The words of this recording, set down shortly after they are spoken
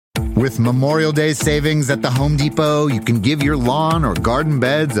With Memorial Day savings at the Home Depot, you can give your lawn or garden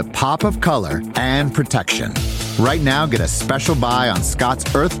beds a pop of color and protection. Right now, get a special buy on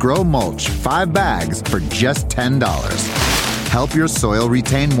Scott's Earth Grow Mulch, 5 bags for just $10. Help your soil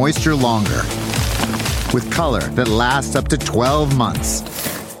retain moisture longer with color that lasts up to 12 months.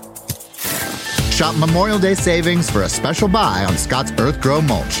 Shop Memorial Day savings for a special buy on Scott's Earth Grow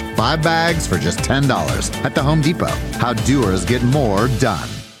Mulch, 5 bags for just $10 at the Home Depot. How doers get more done.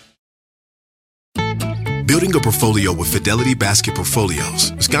 Building a portfolio with Fidelity Basket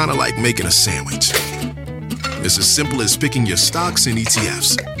Portfolios is kind of like making a sandwich. It's as simple as picking your stocks and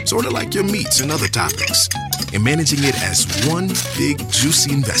ETFs, sort of like your meats and other toppings, and managing it as one big,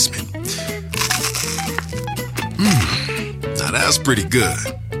 juicy investment. Now that's pretty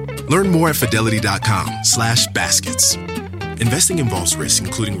good. Learn more at fidelity.com/baskets. Investing involves risk,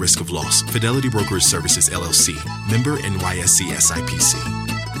 including risk of loss. Fidelity Brokerage Services, LLC. Member NYSE SIPC.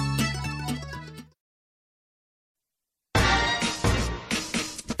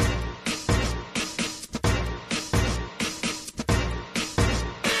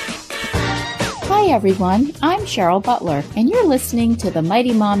 Hi everyone, I'm Cheryl Butler, and you're listening to the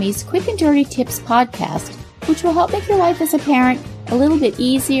Mighty Mommy's Quick and Dirty Tips podcast, which will help make your life as a parent a little bit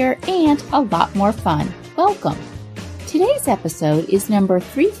easier and a lot more fun. Welcome. Today's episode is number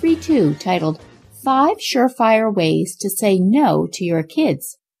 332, titled 5 Surefire Ways to Say No to Your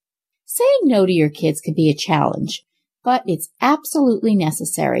Kids. Saying no to your kids can be a challenge, but it's absolutely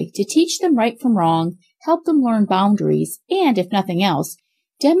necessary to teach them right from wrong, help them learn boundaries, and, if nothing else,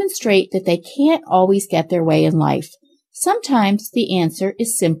 demonstrate that they can't always get their way in life. Sometimes the answer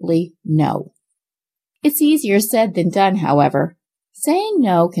is simply no. It's easier said than done, however. Saying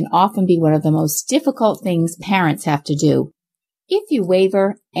no can often be one of the most difficult things parents have to do. If you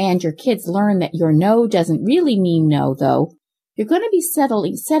waver and your kids learn that your no doesn't really mean no, though, you're going to be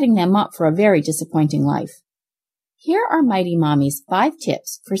setting them up for a very disappointing life. Here are Mighty Mommy's 5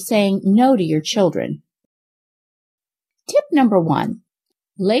 tips for saying no to your children. Tip number 1.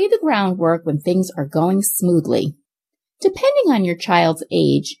 Lay the groundwork when things are going smoothly. Depending on your child's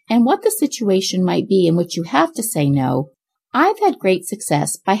age and what the situation might be in which you have to say no, I've had great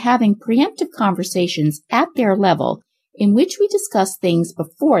success by having preemptive conversations at their level in which we discuss things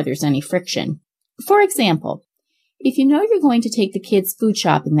before there's any friction. For example, if you know you're going to take the kids food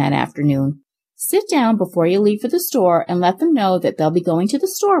shopping that afternoon, sit down before you leave for the store and let them know that they'll be going to the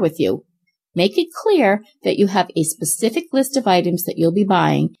store with you. Make it clear that you have a specific list of items that you'll be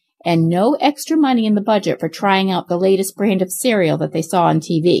buying and no extra money in the budget for trying out the latest brand of cereal that they saw on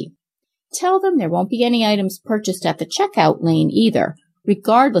TV. Tell them there won't be any items purchased at the checkout lane either,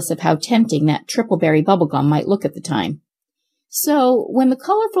 regardless of how tempting that triple berry bubblegum might look at the time. So, when the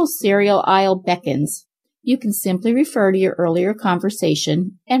colorful cereal aisle beckons, you can simply refer to your earlier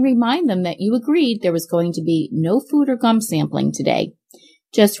conversation and remind them that you agreed there was going to be no food or gum sampling today.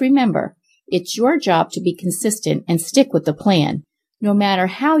 Just remember, it's your job to be consistent and stick with the plan, no matter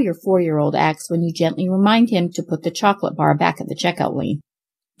how your 4-year-old acts when you gently remind him to put the chocolate bar back at the checkout lane.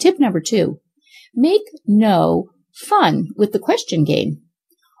 Tip number 2. Make no fun with the question game.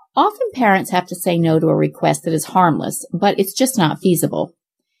 Often parents have to say no to a request that is harmless, but it's just not feasible.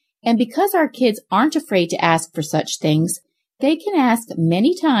 And because our kids aren't afraid to ask for such things, they can ask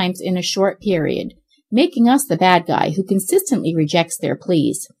many times in a short period, making us the bad guy who consistently rejects their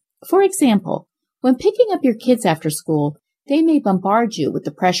pleas. For example, when picking up your kids after school, they may bombard you with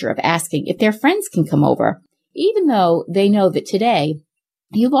the pressure of asking if their friends can come over, even though they know that today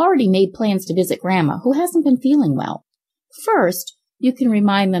you've already made plans to visit Grandma, who hasn't been feeling well. First, you can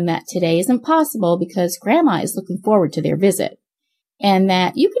remind them that today isn't possible because Grandma is looking forward to their visit, and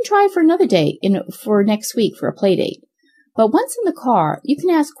that you can try for another day for next week for a play date. But once in the car, you can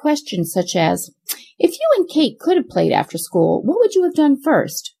ask questions such as, if you and Kate could have played after school, what would you have done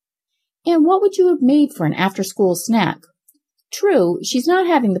first? And what would you have made for an after-school snack? True, she's not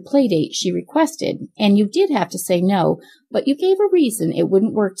having the play date she requested, and you did have to say no, but you gave a reason it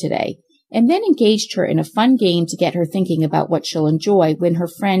wouldn't work today, and then engaged her in a fun game to get her thinking about what she'll enjoy when her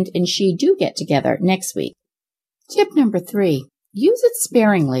friend and she do get together next week. Tip number 3. Use it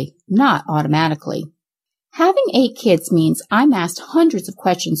sparingly, not automatically. Having 8 kids means I'm asked hundreds of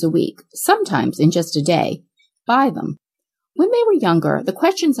questions a week, sometimes in just a day, by them. When they were younger, the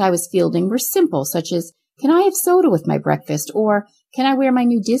questions I was fielding were simple, such as, can I have soda with my breakfast? Or, can I wear my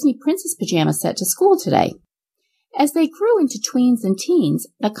new Disney princess pajama set to school today? As they grew into tweens and teens,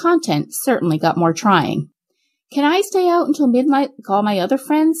 the content certainly got more trying. Can I stay out until midnight like all my other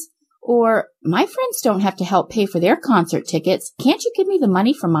friends? Or, my friends don't have to help pay for their concert tickets. Can't you give me the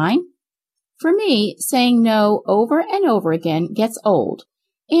money for mine? For me, saying no over and over again gets old,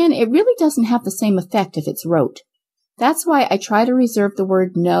 And it really doesn't have the same effect if it's rote. That's why I try to reserve the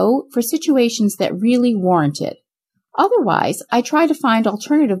word no for situations that really warrant it. Otherwise, I try to find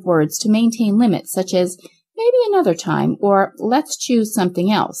alternative words to maintain limits, such as maybe another time or let's choose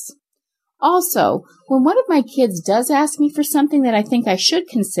something else. Also, when one of my kids does ask me for something that I think I should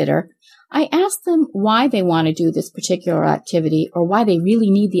consider, I ask them why they want to do this particular activity or why they really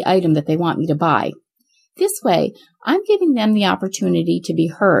need the item that they want me to buy. This way, I'm giving them the opportunity to be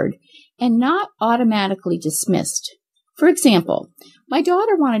heard and not automatically dismissed. For example, my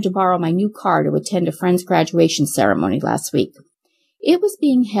daughter wanted to borrow my new car to attend a friend's graduation ceremony last week. It was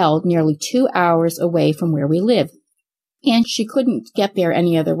being held nearly 2 hours away from where we live, and she couldn't get there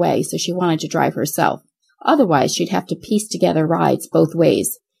any other way, so she wanted to drive herself. Otherwise, she'd have to piece together rides both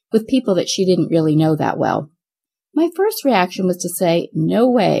ways, with people that she didn't really know that well. My first reaction was to say, no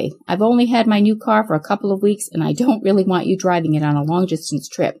way, I've only had my new car for a couple of weeks, and I don't really want you driving it on a long-distance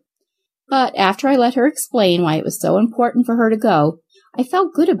trip. But after I let her explain why it was so important for her to go, I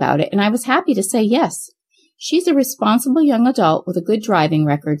felt good about it, and I was happy to say yes. She's a responsible young adult with a good driving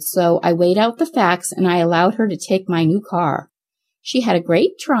record, so I weighed out the facts and I allowed her to take my new car. She had a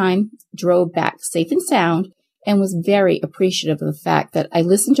great time, drove back safe and sound, and was very appreciative of the fact that I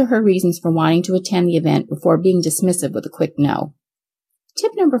listened to her reasons for wanting to attend the event before being dismissive with a quick no.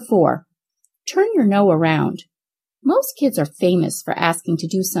 Tip number 4, turn your no around. Most kids are famous for asking to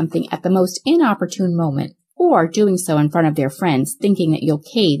do something at the most inopportune moment, or doing so in front of their friends, thinking that you'll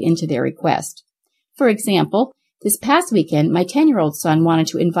cave into their request. For example, this past weekend, my 10-year-old son wanted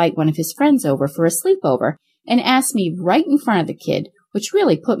to invite one of his friends over for a sleepover and asked me right in front of the kid, which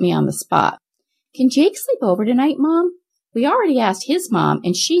really put me on the spot. Can Jake sleep over tonight, Mom? We already asked his mom,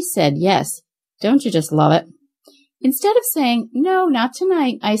 and she said yes. Don't you just love it? Instead of saying, no, not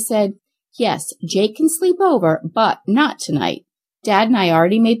tonight, I said, yes, Jake can sleep over, but not tonight. Dad and I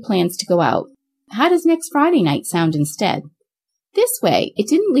already made plans to go out. How does next Friday night sound instead? This way, it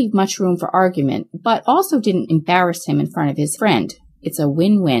didn't leave much room for argument, but also didn't embarrass him in front of his friend. It's a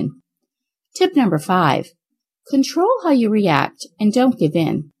win-win. Tip number 5, control how you react and don't give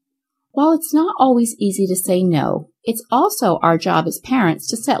in. While it's not always easy to say no, it's also our job as parents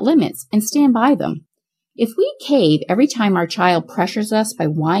to set limits and stand by them. If we cave every time our child pressures us by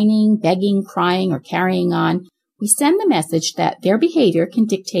whining, begging, crying, or carrying on, we send the message that their behavior can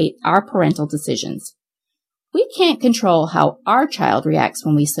dictate our parental decisions. We can't control how our child reacts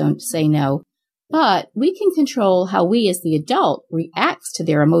when we say no, but we can control how we as the adult reacts to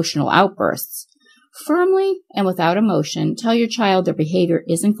their emotional outbursts. Firmly and without emotion, tell your child their behavior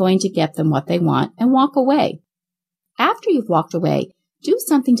isn't going to get them what they want and walk away. After you've walked away, do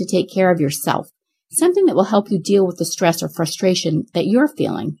something to take care of yourself, something that will help you deal with the stress or frustration that you're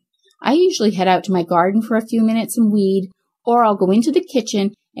feeling. I usually head out to my garden for a few minutes and weed, or I'll go into the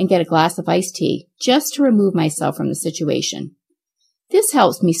kitchen and get a glass of iced tea just to remove myself from the situation. This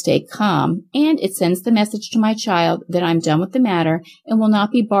helps me stay calm, and it sends the message to my child that I'm done with the matter and will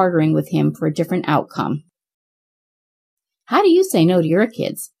not be bartering with him for a different outcome. How do you say no to your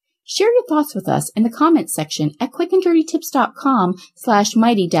kids? Share your thoughts with us in the comments section at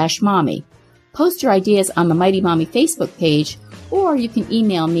quickanddirtytips.com/mighty-mommy. Post your ideas on the Mighty Mommy Facebook page, or you can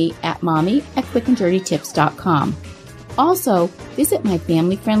email me at mommy@quickanddirtytips.com. Also, visit my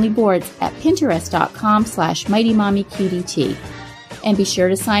family-friendly boards at pinterest.com/mightymommyqdt. And be sure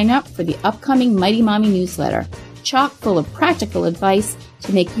to sign up for the upcoming Mighty Mommy newsletter, chock full of practical advice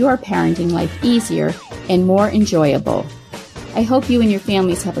to make your parenting life easier and more enjoyable. I hope you and your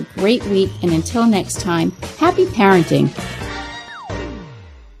families have a great week, and until next time, happy parenting!